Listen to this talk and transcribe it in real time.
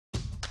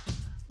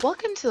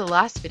Welcome to the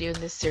last video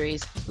in this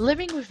series,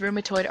 Living with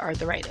Rheumatoid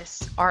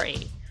Arthritis, RA,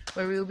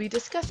 where we will be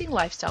discussing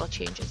lifestyle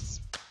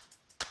changes.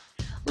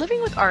 Living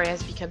with RA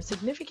has become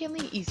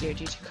significantly easier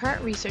due to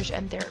current research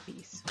and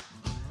therapies.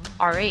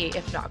 RA,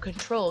 if not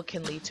controlled,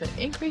 can lead to an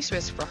increased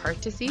risk for heart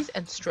disease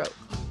and stroke.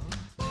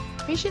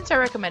 Patients are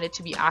recommended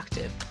to be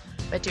active,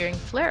 but during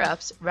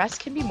flare-ups, rest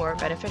can be more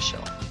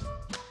beneficial.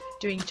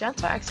 Doing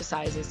gentle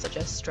exercises such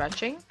as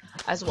stretching,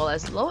 as well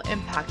as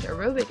low-impact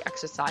aerobic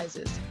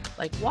exercises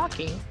like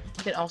walking,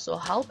 can also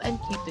help and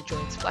keep the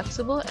joints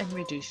flexible and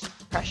reduce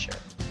pressure.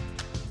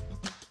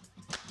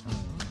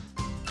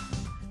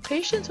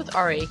 Patients with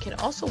RA can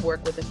also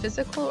work with a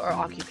physical or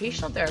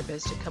occupational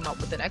therapist to come up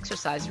with an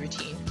exercise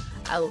routine,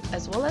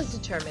 as well as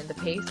determine the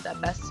pace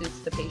that best suits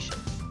the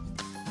patient.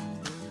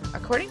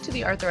 According to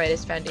the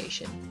Arthritis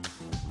Foundation,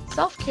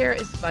 self-care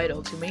is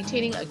vital to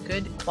maintaining a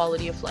good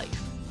quality of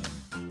life.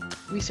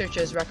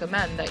 Researchers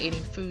recommend that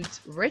eating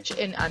foods rich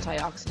in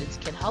antioxidants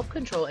can help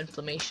control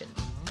inflammation.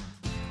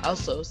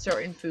 Also,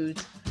 certain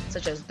foods,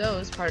 such as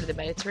those part of the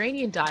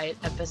Mediterranean diet,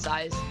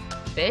 emphasize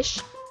fish,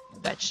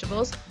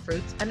 vegetables,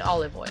 fruits, and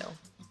olive oil.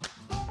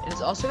 It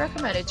is also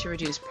recommended to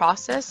reduce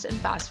processed and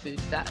fast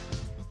foods that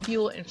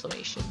fuel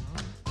inflammation.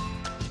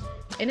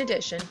 In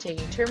addition,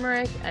 taking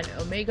turmeric and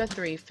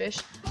omega-3 fish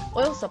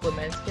oil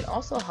supplements can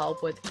also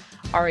help with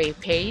RA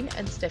pain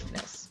and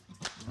stiffness.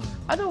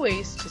 Other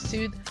ways to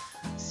soothe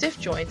stiff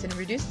joints and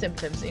reduce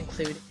symptoms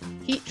include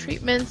heat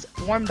treatments,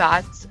 warm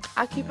baths,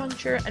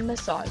 acupuncture, and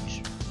massage.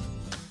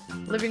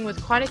 Living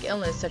with chronic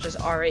illness such as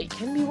RA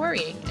can be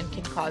worrying and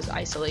can cause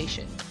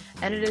isolation,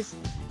 and it is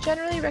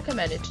generally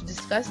recommended to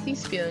discuss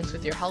these feelings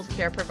with your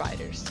healthcare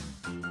providers.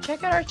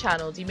 Check out our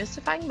channel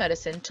Demystifying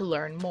Medicine to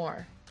learn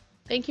more.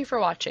 Thank you for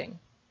watching.